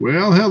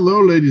Well,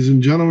 hello, ladies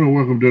and gentlemen, and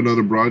welcome to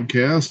another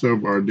broadcast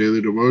of our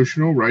daily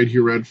devotional right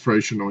here at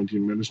Fresh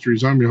Anointing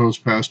Ministries. I'm your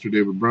host, Pastor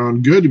David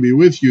Brown. Good to be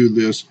with you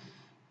this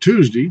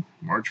Tuesday,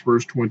 March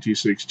 1st,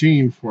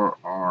 2016, for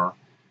our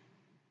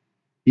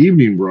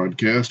evening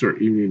broadcast, our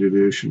evening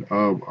edition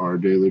of our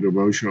daily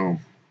devotional.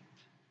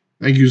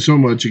 Thank you so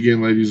much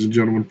again, ladies and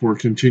gentlemen, for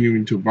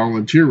continuing to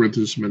volunteer with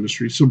this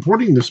ministry,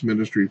 supporting this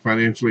ministry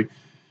financially,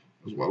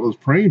 as well as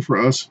praying for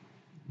us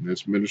in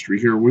this ministry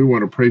here. We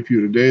want to pray for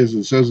you today, as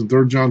it says in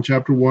 3 John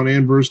chapter 1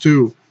 and verse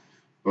 2.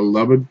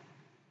 Beloved,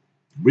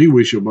 we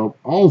wish above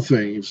all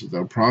things that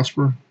thou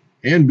prosper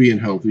and be in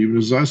health, even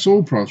as thy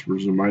soul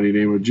prospers. In the mighty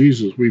name of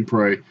Jesus, we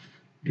pray.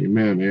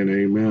 Amen and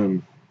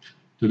amen.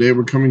 Today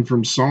we're coming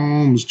from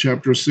Psalms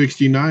chapter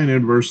 69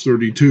 and verse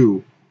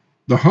 32.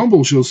 The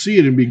humble shall see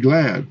it and be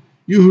glad.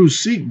 You who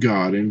seek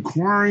God,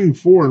 inquiring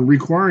for and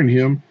requiring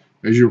him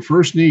as your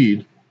first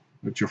need,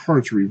 let your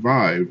hearts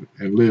revive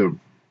and live.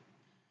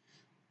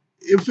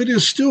 If it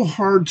is still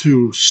hard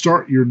to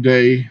start your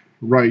day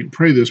right,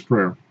 pray this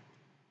prayer.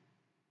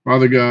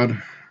 Father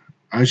God,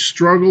 I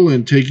struggle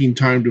in taking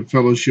time to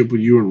fellowship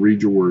with you and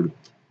read your word.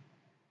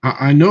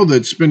 I know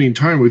that spending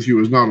time with you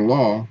is not a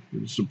law,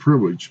 it's a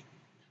privilege.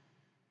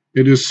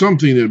 It is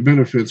something that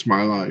benefits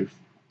my life.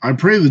 I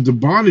pray that the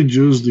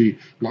bondages, the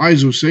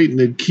lies of Satan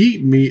that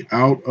keep me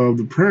out of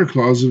the prayer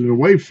closet and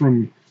away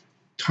from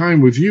time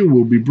with you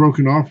will be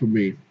broken off of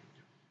me.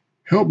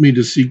 Help me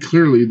to see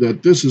clearly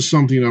that this is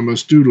something I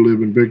must do to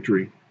live in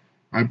victory.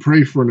 I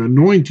pray for an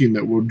anointing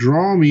that will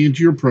draw me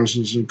into your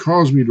presence and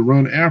cause me to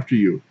run after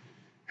you.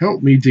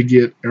 Help me to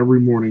get every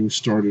morning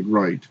started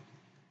right.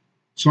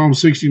 Psalm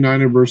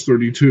 69 and verse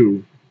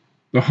 32.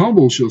 The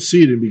humble shall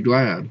see it and be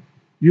glad.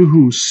 You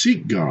who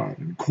seek God,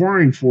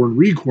 inquiring for and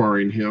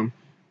requiring him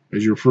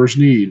as your first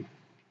need,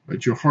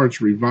 let your hearts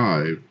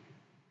revive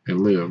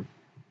and live.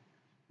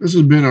 This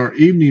has been our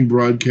evening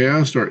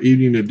broadcast, our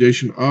evening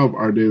edition of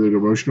our daily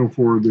devotional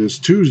for this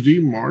Tuesday,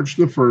 March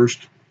the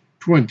 1st,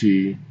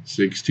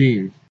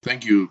 2016.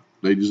 Thank you,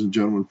 ladies and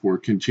gentlemen, for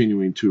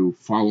continuing to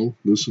follow,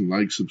 listen,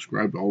 like,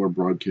 subscribe to all our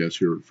broadcasts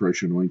here at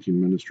Fresh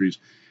Anointing Ministries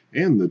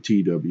and the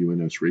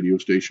TWNS radio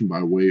station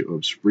by way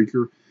of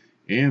Spreaker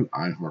and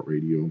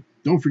iHeartRadio.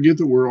 Don't forget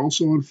that we're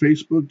also on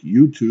Facebook,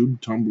 YouTube,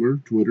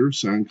 Tumblr, Twitter,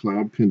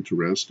 SoundCloud,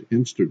 Pinterest,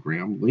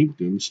 Instagram,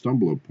 LinkedIn,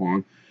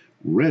 StumbleUpon,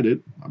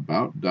 Reddit,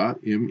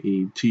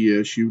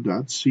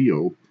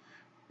 about.metsu.co,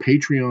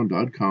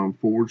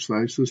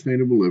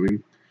 patreon.com/sustainable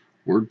living,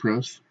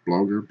 WordPress,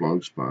 Blogger,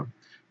 Blogspot.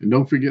 And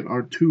don't forget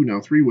our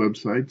now three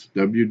websites,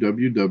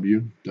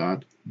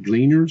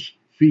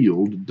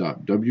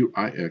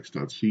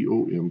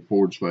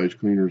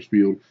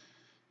 www.gleanersfield.wix.com/gleanersfield,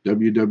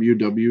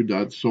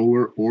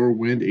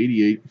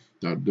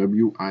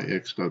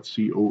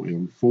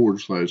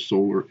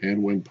 www.solarorwind88.wix.com/solar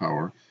and wind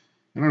power.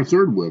 And our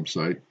third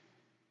website,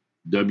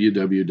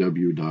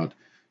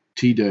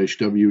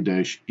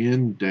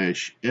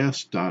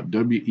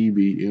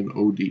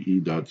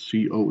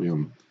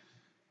 www.t-w-n-s.webnode.com.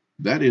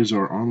 That is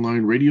our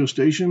online radio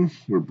station.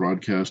 We're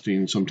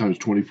broadcasting sometimes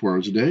 24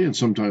 hours a day and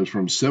sometimes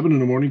from 7 in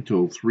the morning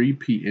till 3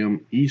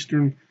 p.m.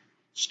 Eastern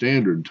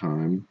Standard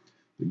Time.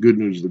 The good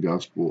news of the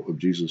gospel of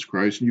Jesus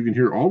Christ. And you can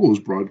hear all those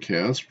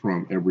broadcasts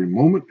from every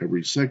moment,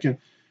 every second,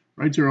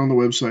 right there on the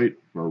website.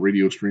 Our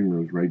radio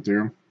streamer is right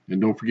there. And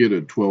don't forget,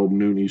 at 12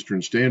 noon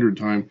Eastern Standard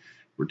Time,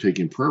 we're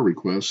taking prayer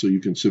requests, so you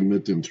can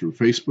submit them through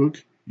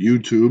Facebook,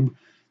 YouTube,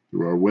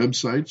 through our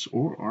websites,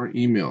 or our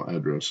email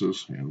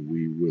addresses, and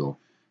we will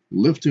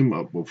lift him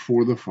up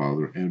before the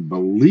Father and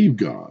believe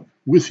God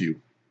with you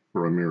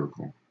for a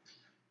miracle.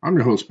 I'm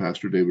your host,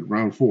 Pastor David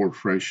Brown, for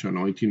Fresh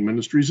Anointing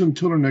Ministries.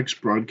 Until our next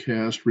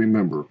broadcast,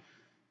 remember,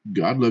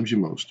 God loves you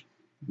most.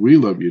 We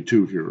love you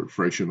too here at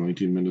Fresh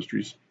Anointing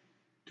Ministries.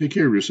 Take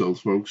care of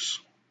yourselves, folks.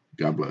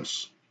 God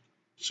bless.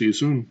 See you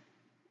soon.